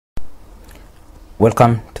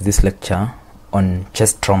Welcome to this lecture on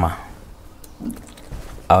chest trauma.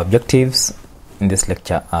 Our objectives in this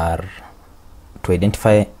lecture are to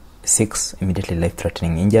identify 6 immediately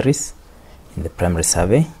life-threatening injuries in the primary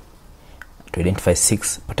survey, to identify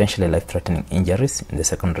 6 potentially life-threatening injuries in the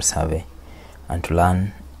secondary survey, and to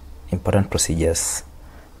learn important procedures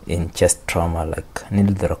in chest trauma like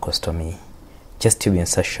needle thoracostomy, chest tube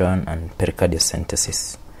insertion, and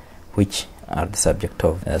pericardiocentesis, which are the subject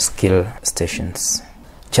of skill stations.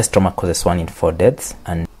 Chest trauma causes 1 in 4 deaths,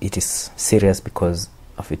 and it is serious because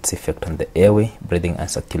of its effect on the airway, breathing,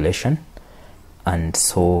 and circulation, and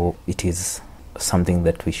so it is something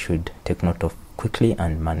that we should take note of quickly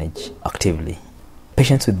and manage actively.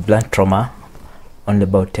 Patients with blunt trauma, only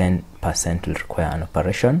about 10% will require an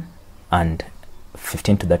operation, and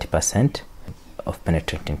 15 to 30% of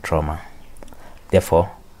penetrating trauma.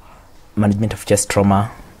 Therefore, management of chest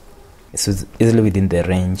trauma is easily within the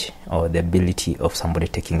range or the ability of somebody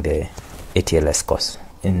taking the ATLS course.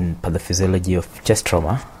 In pathophysiology of chest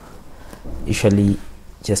trauma, usually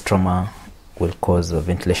chest trauma will cause a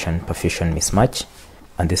ventilation-perfusion mismatch,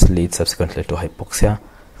 and this leads subsequently to hypoxia,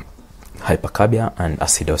 hypercarbia, and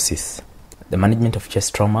acidosis. The management of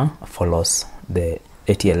chest trauma follows the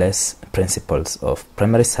ATLS principles of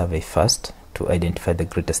primary survey first to identify the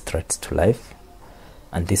greatest threats to life,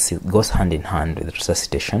 and this goes hand in hand with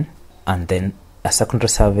resuscitation, and then a secondary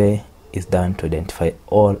survey is done to identify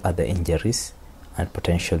all other injuries and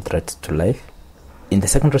potential threats to life. In the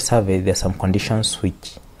secondary survey, there are some conditions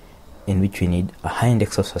in which we need a high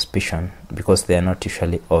index of suspicion because they are not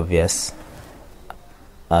usually obvious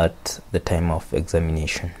at the time of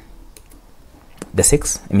examination. The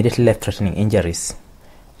 6 immediately life-threatening injuries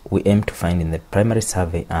we aim to find in the primary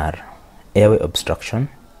survey are airway obstruction,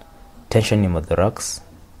 tension pneumothorax,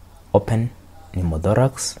 open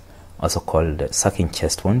pneumothorax, also called sucking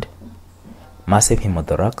chest wound, massive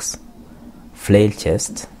hemothorax, flail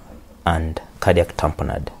chest, and cardiac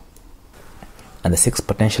tamponade. And the 6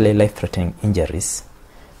 potentially life-threatening injuries,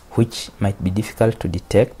 which might be difficult to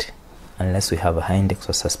detect unless we have a high index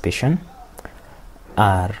of suspicion,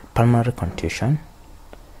 are pulmonary contusion,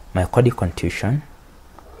 myocardial contusion,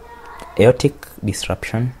 aortic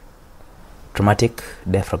disruption, traumatic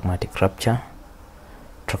diaphragmatic rupture,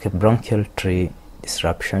 tracheobronchial tree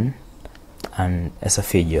disruption, and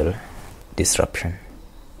esophageal disruption.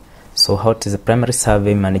 So how is the primary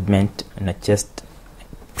survey management in a chest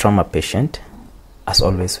trauma patient? As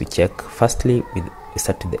always, we check firstly we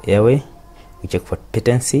start with the airway, we check for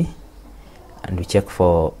patency, and we check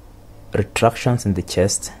for retractions in the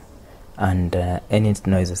chest and any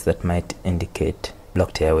noises that might indicate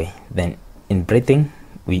blocked airway. Then in breathing,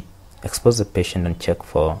 we expose the patient and check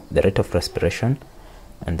for the rate of respiration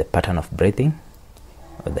and the pattern of breathing,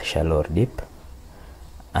 whether shallow or deep.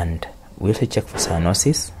 And we also check for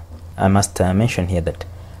cyanosis. I must mention here that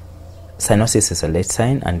cyanosis is a late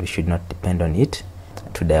sign and we should not depend on it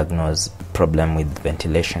to diagnose problem with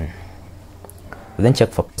ventilation. We then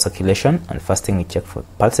check for circulation, and first thing we check for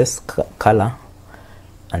pulses, color,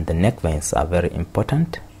 and the neck veins are very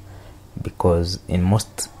important because in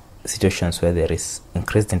most situations where there is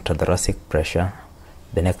increased intrathoracic pressure,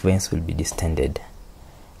 the neck veins will be distended,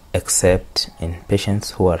 except in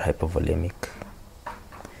patients who are hypovolemic.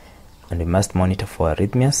 And we must monitor for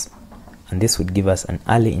arrhythmias, and this would give us an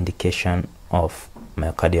early indication of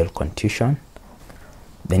myocardial contusion.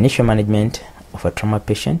 The initial management of a trauma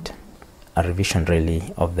patient, a revision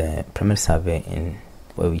really of the primary survey in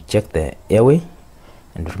where we check the airway,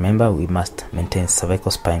 and remember we must maintain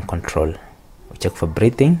cervical spine control. We check for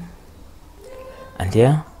breathing, and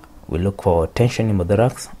here we look for tension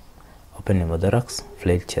pneumothorax, open pneumothorax,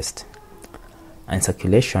 flail chest. And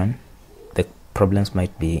circulation, the problems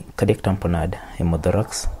might be cardiac tamponade,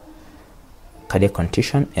 hemothorax, cardiac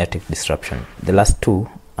contusion, aortic disruption. The last 2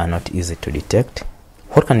 are not easy to detect.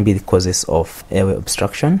 What can be the causes of airway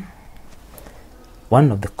obstruction?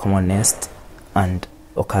 One of the commonest and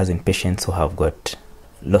occurs in patients who have got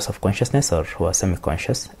loss of consciousness or who are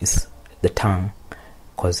semi-conscious is the tongue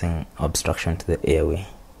causing obstruction to the airway.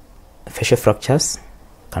 Facial fractures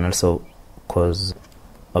can also cause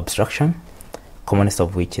obstruction, commonest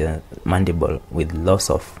of which is mandible with loss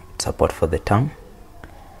of support for the tongue.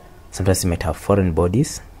 Sometimes you might have foreign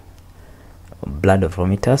bodies, blood or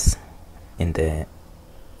vomitus in the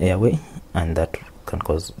airway, and that can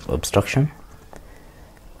cause obstruction.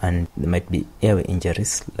 And there might be airway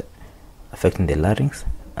injuries affecting the larynx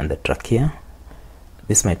and the trachea.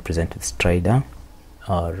 This might present with stridor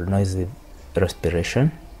or noisy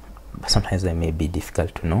respiration. Sometimes they may be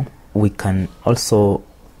difficult to know. We can also,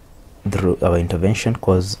 through our intervention,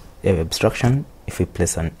 cause airway obstruction if we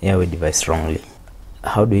place an airway device wrongly.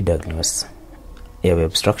 How do we diagnose airway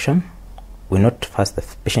obstruction? We note first the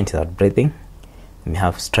patient is out breathing. They may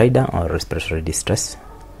have stridor or respiratory distress.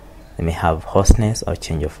 They may have hoarseness or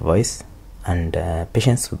change of voice. And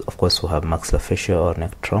patients, of course, who have maxillofacial or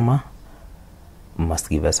neck trauma must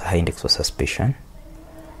give us a high index of suspicion.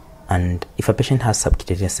 And if a patient has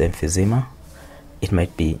subcutaneous emphysema, it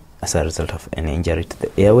might be as a result of an injury to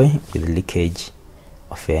the airway with leakage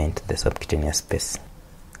of air into the subcutaneous space.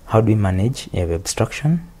 How do we manage airway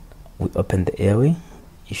obstruction? We open the airway,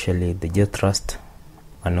 usually the jaw thrust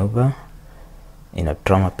maneuver in a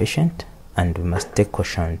trauma patient, and we must take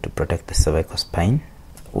caution to protect the cervical spine.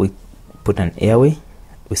 We put an airway,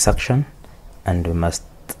 we suction, and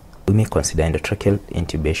we may consider endotracheal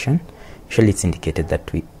intubation. Usually it's indicated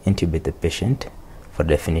that we intubate the patient for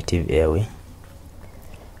definitive airway.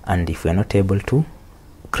 And if we are not able to,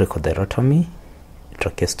 cricothyrotomy,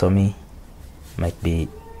 tracheostomy might be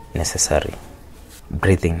necessary.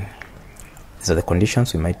 Breathing. These are the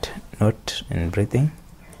conditions we might note in breathing.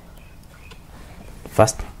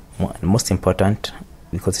 First, most important,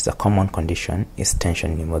 because it's a common condition, is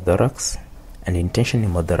tension pneumothorax. And in tension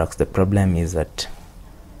pneumothorax, the problem is that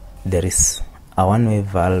there is a one-way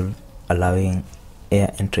valve allowing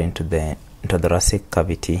air entry into the thoracic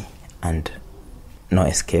cavity and no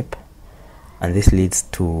escape, and this leads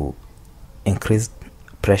to increased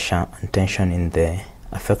pressure and tension in the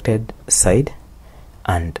affected side,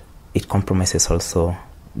 and it compromises also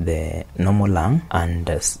the normal lung, and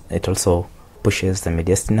it also pushes the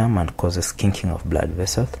mediastinum and causes kinking of blood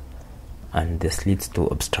vessels, and this leads to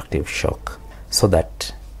obstructive shock, so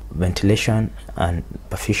that ventilation and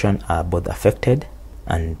perfusion are both affected,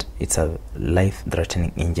 and it's a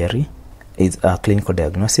life-threatening injury. It's a clinical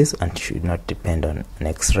diagnosis and should not depend on an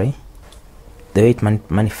X-ray. The way it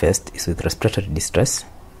manifests is with respiratory distress,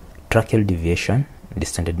 tracheal deviation,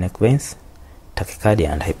 distended neck veins, tachycardia,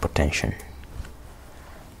 and hypotension.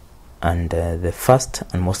 And the first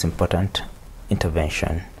and most important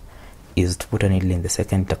intervention is to put a needle in the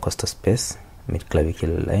second intercostal space,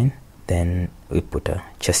 mid-clavicular line. Then we put a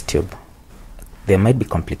chest tube. There might be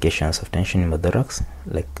complications of tension pneumothorax,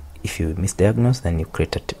 like if you misdiagnose, then you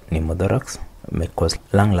create a pneumothorax, may cause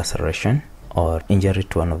lung laceration or injury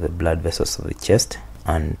to one of the blood vessels of the chest,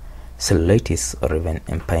 and cellulitis or even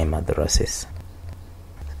empyema thoracis.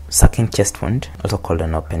 Sucking chest wound, also called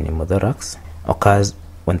an open pneumothorax, occurs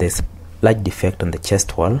when there is a large defect on the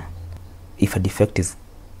chest wall. If a defect is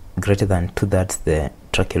greater than 2/3 the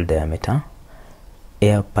tracheal diameter,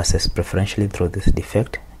 air passes preferentially through this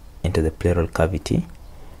defect into the pleural cavity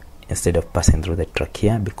instead of passing through the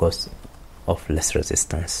trachea because of less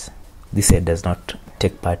resistance. This air does not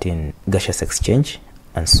take part in gaseous exchange,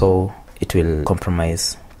 and so it will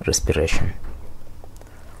compromise respiration.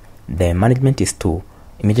 The management is to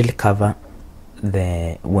immediately cover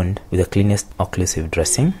the wound with the cleanest occlusive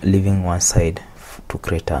dressing, leaving one side to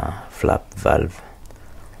create a flap valve.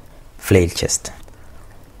 Flail chest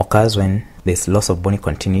occurs when there is loss of bony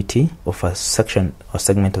continuity of a section or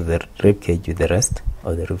segment of the rib cage with the rest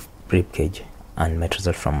of the rib cage, and might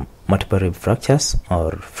result from multiple rib fractures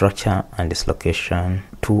or fracture and dislocation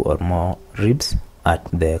 2 or more ribs at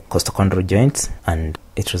the costochondral joints, and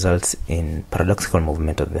it results in paradoxical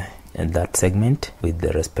movement of that segment with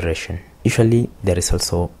the respiration. Usually there is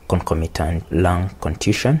also concomitant lung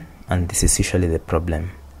contusion, and this is usually the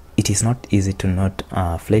problem. It is not easy to note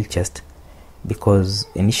a flail chest because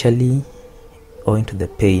initially, owing to the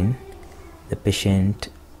pain, the patient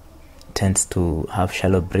tends to have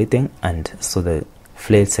shallow breathing, and so the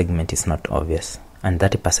flail segment is not obvious, and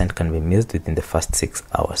 30% can be missed within the first 6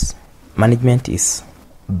 hours. Management is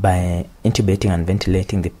by intubating and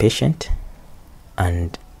ventilating the patient,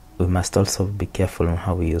 and we must also be careful on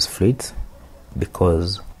how we use fluids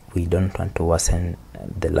because we don't want to worsen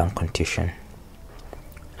the lung contusion.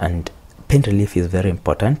 And pain relief is very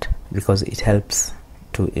important because it helps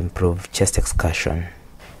to improve chest excursion.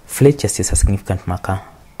 Flail chest is a significant marker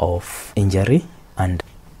of injury, and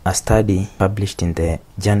a study published in the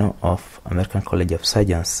Journal of American College of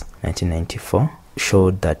Surgeons 1994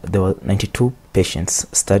 showed that there were 92 patients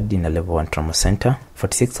studied in a level 1 trauma center.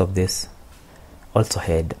 46 of these also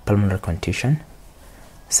had pulmonary contusion,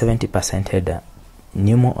 70% had a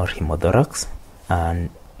pneumo or hemothorax, and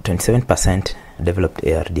 27% developed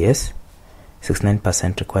ARDS,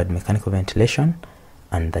 69% required mechanical ventilation,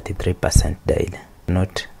 and 33% died.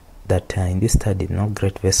 Note that in this study, no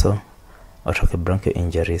great vessel or tracheobronchial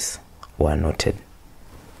injuries were noted.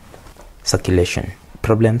 Circulation.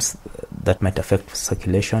 Problems that might affect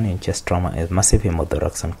circulation in chest trauma is massive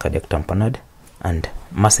hemothorax and cardiac tamponade. And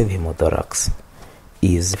massive hemothorax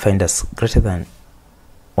is defined as greater than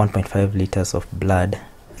 1.5 liters of blood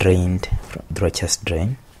drained through a chest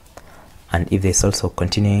drain, and if there's also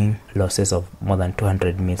continuing losses of more than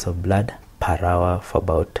 200 ml of blood per hour for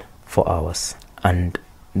about 4 hours, and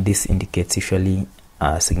this indicates usually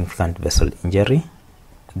a significant vessel injury.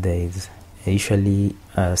 There is usually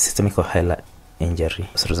a systemic or hilar injury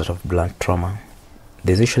as a result of blunt trauma.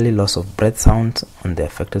 There's usually loss of breath sounds on the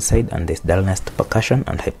affected side, and there's dullness to percussion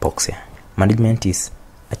and hypoxia. Management is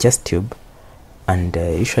a chest tube, and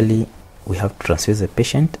usually we have to transfuse the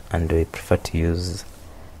patient, and we prefer to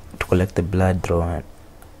collect the blood through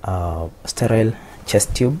a sterile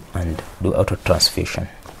chest tube and do auto transfusion.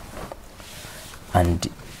 And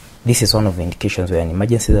this is one of the indications where an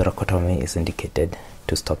emergency thoracotomy is indicated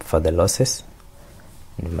to stop further losses.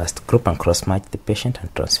 We must group and cross match the patient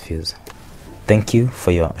and transfuse. Thank you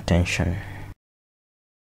for your attention.